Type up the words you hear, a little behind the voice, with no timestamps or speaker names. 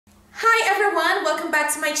Hi everyone, welcome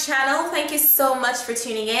back to my channel. Thank you so much for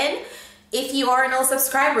tuning in. If you are an old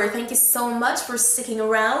subscriber, thank you so much for sticking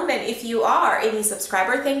around, and if you are a new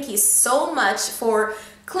subscriber, thank you so much for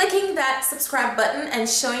clicking that subscribe button and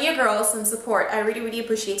showing your girl some support. I really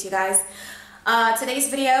appreciate you guys. Today's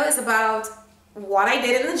video is about what I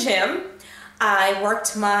did in the gym. I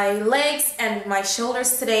worked my legs and my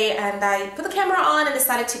shoulders today, and I put the camera on and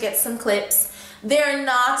decided to get some clips. They're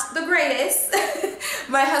not the greatest.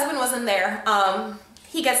 My husband wasn't there.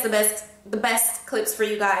 He gets the best clips for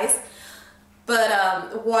you guys.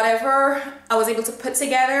 But whatever I was able to put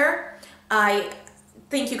together, I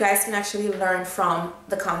think you guys can actually learn from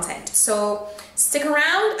the content. So stick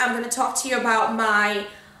around. I'm going to talk to you about my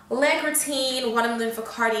leg routine, what I'm doing for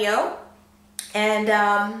cardio, and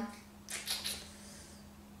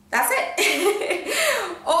that's it.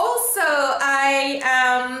 Also, I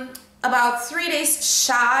am about 3 days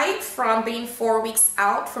shy from being 4 weeks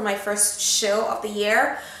out from my first show of the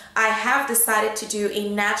year. I have decided to do a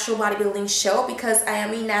natural bodybuilding show because I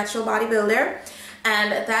am a natural bodybuilder,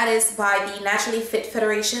 and that is by the Naturally Fit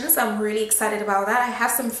Federation. So I'm really excited about that. I have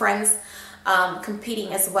some friends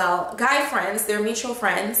competing as well, guy friends, they're mutual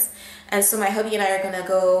friends, and so my hubby and I are gonna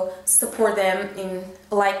go support them, and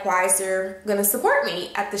likewise they're gonna support me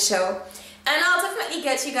at the show. And I'll definitely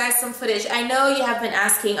get you guys some footage. I know you have been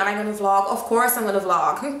asking, am I going to vlog? Of course I'm going to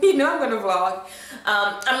vlog. You know I'm going to vlog.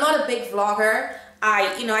 I'm not a big vlogger.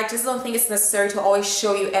 I just don't think it's necessary to always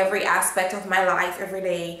show you every aspect of my life every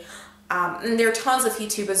day. And there are tons of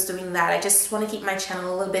YouTubers doing that. I just want to keep my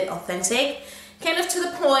channel a little bit authentic, kind of to the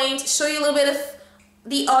point, show you a little bit of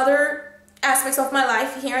the other aspects of my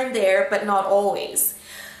life here and there, but not always.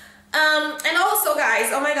 And also, guys,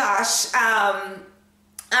 oh my gosh,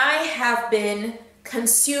 I have been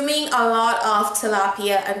consuming a lot of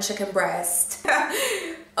tilapia and chicken breast.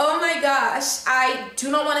 Oh my gosh, I do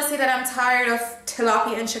not want to say that I'm tired of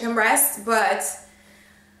tilapia and chicken breast, but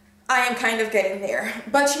I am kind of getting there.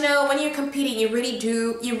 But you know, when you're competing, you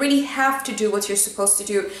really have to do what you're supposed to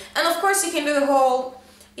do. And of course you can do the whole,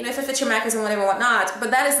 if it fits your macros and whatever, whatnot, but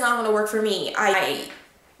that is not going to work for me. Right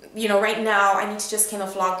now I need to just kind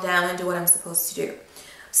of log down and do what I'm supposed to do.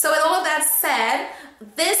 So with all of that said,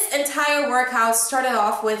 this entire workout started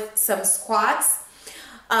off with some squats.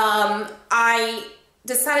 I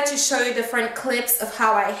decided to show you different clips of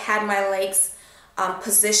how I had my legs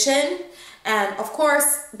positioned. And of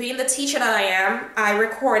course, being the teacher that I am, I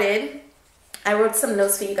wrote some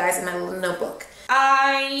notes for you guys in my little notebook.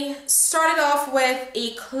 I started off with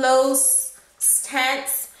a close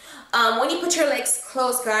stance. When you put your legs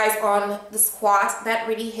close, guys, on the squat, that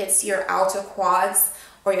really hits your outer quads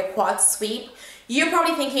or your quad sweep. You're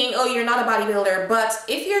probably thinking, oh, you're not a bodybuilder, but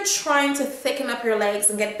if you're trying to thicken up your legs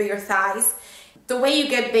and get bigger thighs, the way you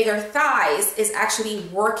get bigger thighs is actually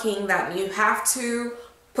working them. You have to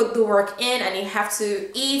put the work in, and you have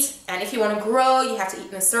to eat, and if you want to grow, you have to eat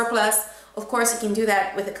in a surplus. Of course, you can do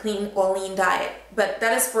that with a clean or lean diet, but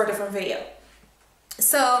that is for a different video.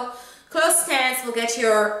 So close stance will get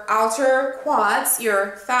your outer quads,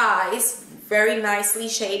 your thighs, very nicely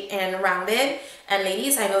shaped and rounded. And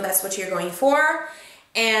ladies, I know that's what you're going for.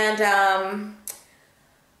 And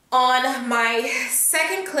on my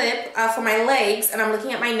second clip for my legs, and I'm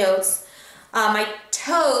looking at my notes, my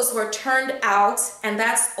toes were turned out, and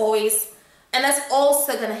that's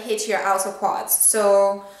also gonna hit your outer quads.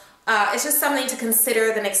 So it's just something to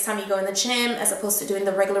consider the next time you go in the gym, as opposed to doing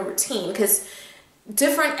the regular routine, because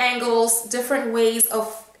different angles, different ways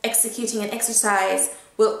of executing an exercise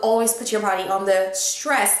will always put your body on the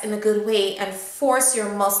stress in a good way and force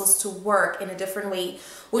your muscles to work in a different way,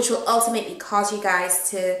 which will ultimately cause you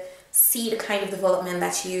guys to see the kind of development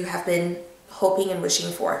that you have been hoping and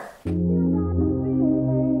wishing for.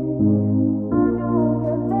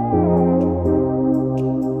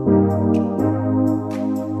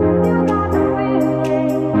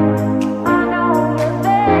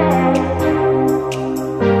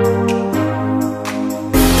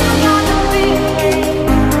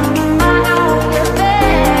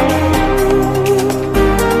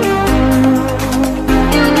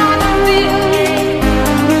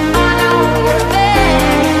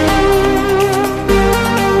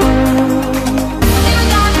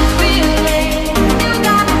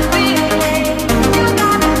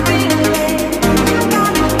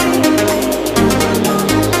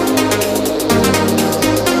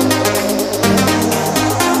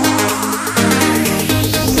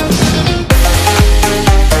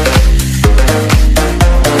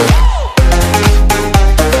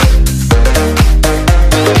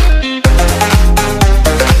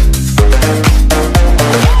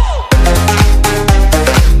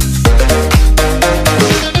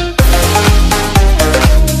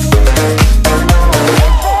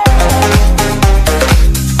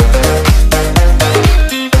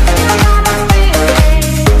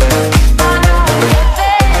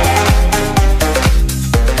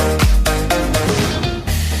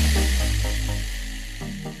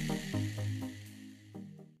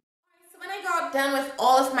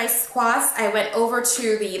 quads, I went over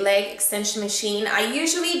to the leg extension machine. I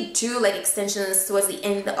usually do leg extensions towards the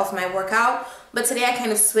end of my workout, but today I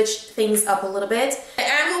kind of switched things up a little bit.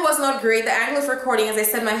 The angle was not great. The angle of recording, as I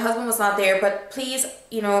said, my husband was not there, but please,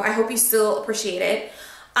 you know, I hope you still appreciate it.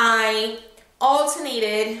 I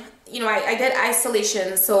alternated, you know, I did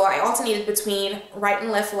isolation, so I alternated between right and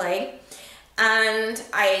left leg, and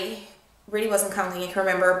I really wasn't counting, I can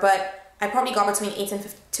remember, but I probably got between 8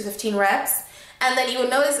 to 15 reps. And then you will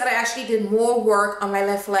notice that I actually did more work on my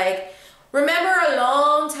left leg. Remember a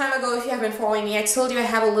long time ago, if you have been following me, I told you I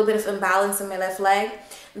have a little bit of imbalance in my left leg.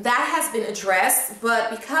 That has been addressed, but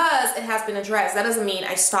because it has been addressed, that doesn't mean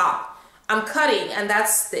I stop. I'm cutting, and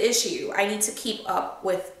that's the issue. I need to keep up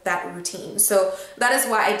with that routine. So that is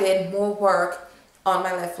why I did more work on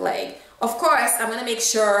my left leg. Of course, I'm gonna make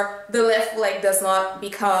sure the left leg does not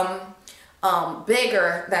become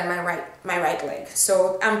bigger than my right leg.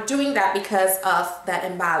 So I'm doing that because of that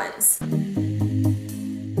imbalance.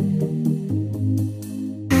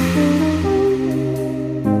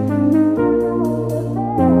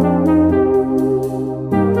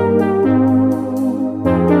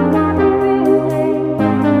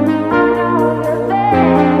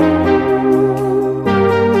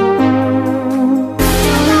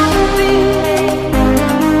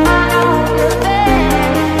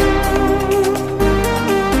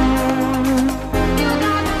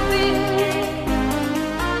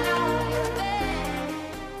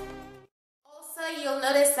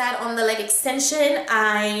 On the leg extension,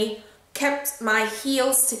 I kept my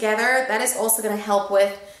heels together. That is also going to help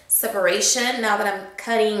with separation. Now that I'm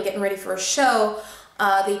cutting, getting ready for a show,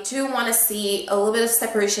 they do want to see a little bit of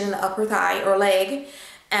separation in the upper thigh or leg,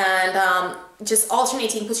 and just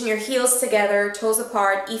alternating, putting your heels together, toes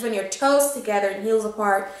apart, even your toes together and heels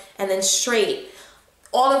apart, and then straight.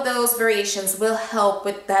 All of those variations will help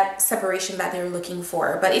with that separation that they're looking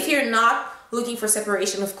for. But if you're not looking for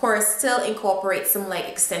separation, of course, still incorporate some leg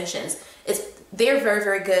extensions. They're very,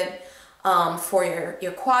 very good for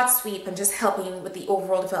your quad sweep and just helping with the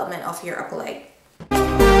overall development of your upper leg.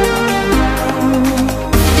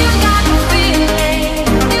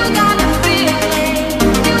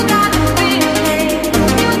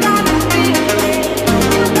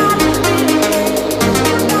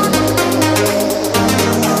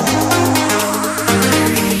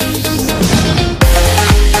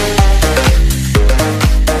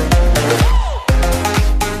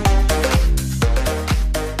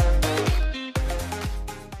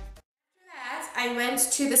 I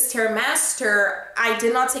went to the Stairmaster. I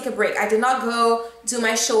did not take a break. I did not go do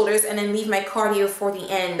my shoulders and then leave my cardio for the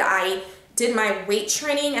end. I did my weight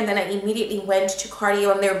training and then I immediately went to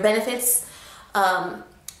cardio, and there are benefits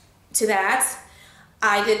to that.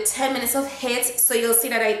 I did 10 minutes of HIIT, so you'll see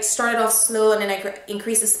that I started off slow and then I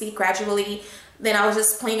increased the speed gradually. Then I was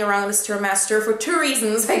just playing around with the Stairmaster for two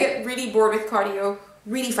reasons. I get really bored with cardio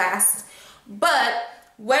really fast. But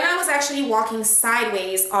when I was actually walking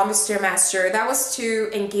sideways on the Stairmaster, that was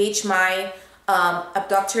to engage my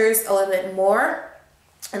abductors a little bit more,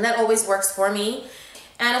 and that always works for me.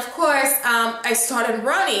 And of course, I started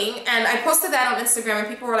running, and I posted that on Instagram, and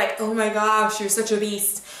people were like, oh my gosh, you're such a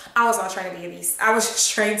beast. I was not trying to be a beast. I was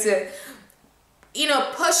just trying to, you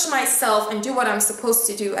know, push myself and do what I'm supposed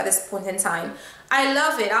to do at this point in time. I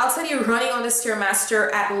love it. I'll tell you, running on the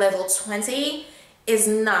Stairmaster at level 20 is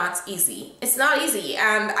not easy. It's not easy,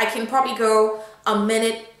 and I can probably go a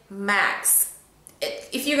minute max.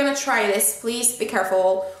 If you're gonna try this, please be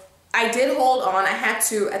careful. I did hold on. I had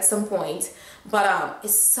to at some point, but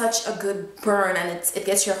it's such a good burn, and it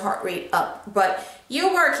gets your heart rate up. But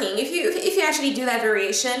you're working. If you actually do that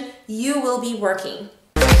variation, you will be working.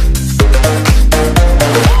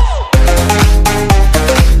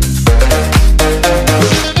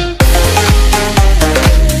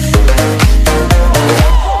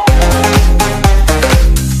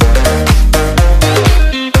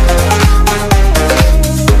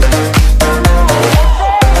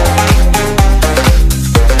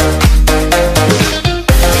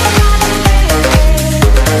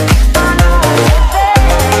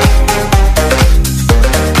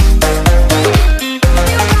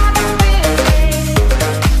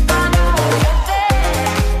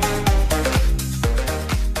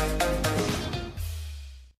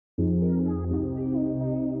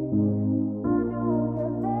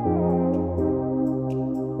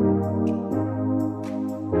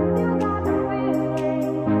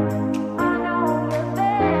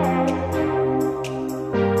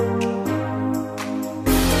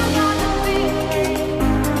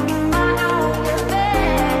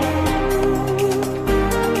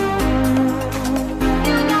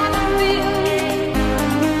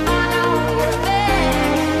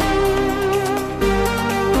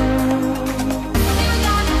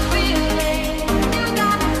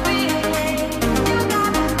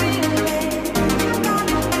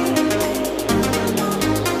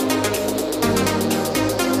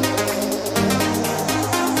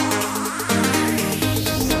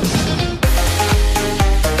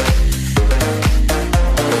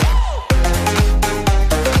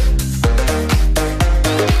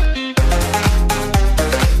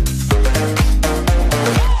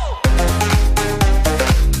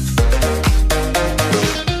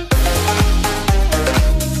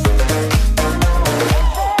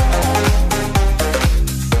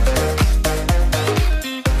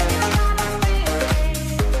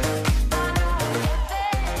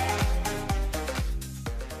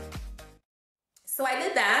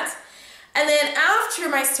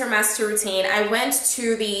 Cardio-Stairmaster routine, I went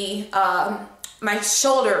to the my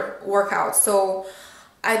shoulder workout. So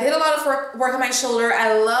I did a lot of work on my shoulder.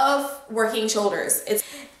 I love working shoulders.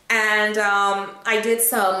 I did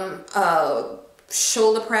some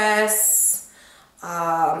shoulder press.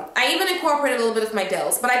 I even incorporated a little bit of my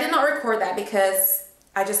delts, but I did not record that because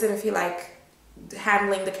I just didn't feel like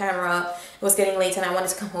handling the camera. It was getting late and I wanted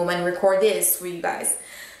to come home and record this for you guys.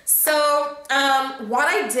 So what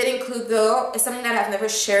I did include though is something that I've never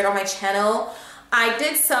shared on my channel. I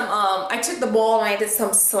did some, I took the ball and I did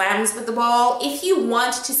some slams with the ball. If you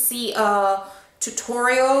want to see a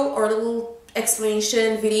tutorial or a little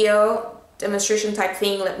explanation video, demonstration type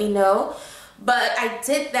thing, let me know. But I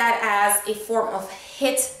did that as a form of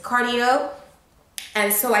HIIT cardio.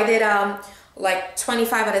 And so I did like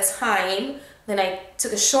 25 at a time. Then I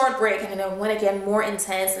took a short break and then I went again more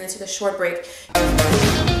intense and then took a short break.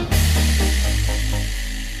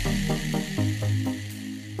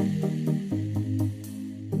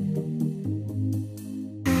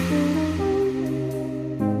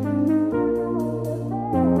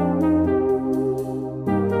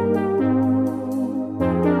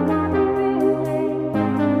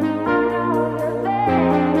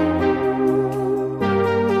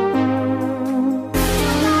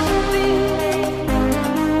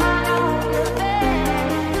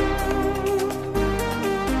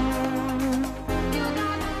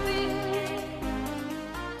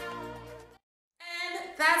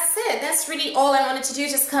 That's it. That's really all I wanted to do.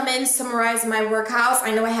 Just come in, summarize my workouts.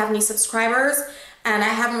 I know I have new subscribers and I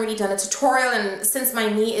haven't really done a tutorial, and since my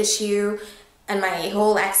knee issue and my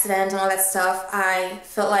whole accident and all that stuff, I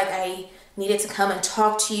felt like I needed to come and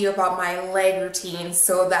talk to you about my leg routine.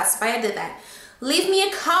 So that's why I did that. Leave me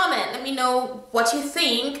a comment. Let me know what you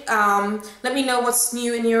think. Let me know what's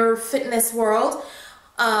new in your fitness world.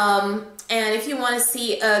 And if you want to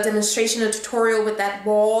see a demonstration, a tutorial with that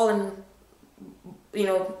ball and you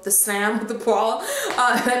know, the slam with the ball,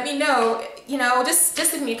 let me know. You know,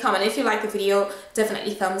 just leave me a comment. If you like the video,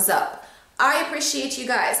 definitely thumbs up. I appreciate you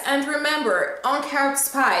guys. And remember, on Carib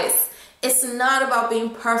Spice, it's not about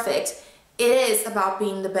being perfect. It is about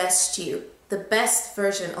being the best you, the best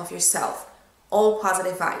version of yourself. All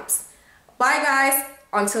positive vibes. Bye guys,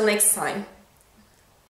 until next time.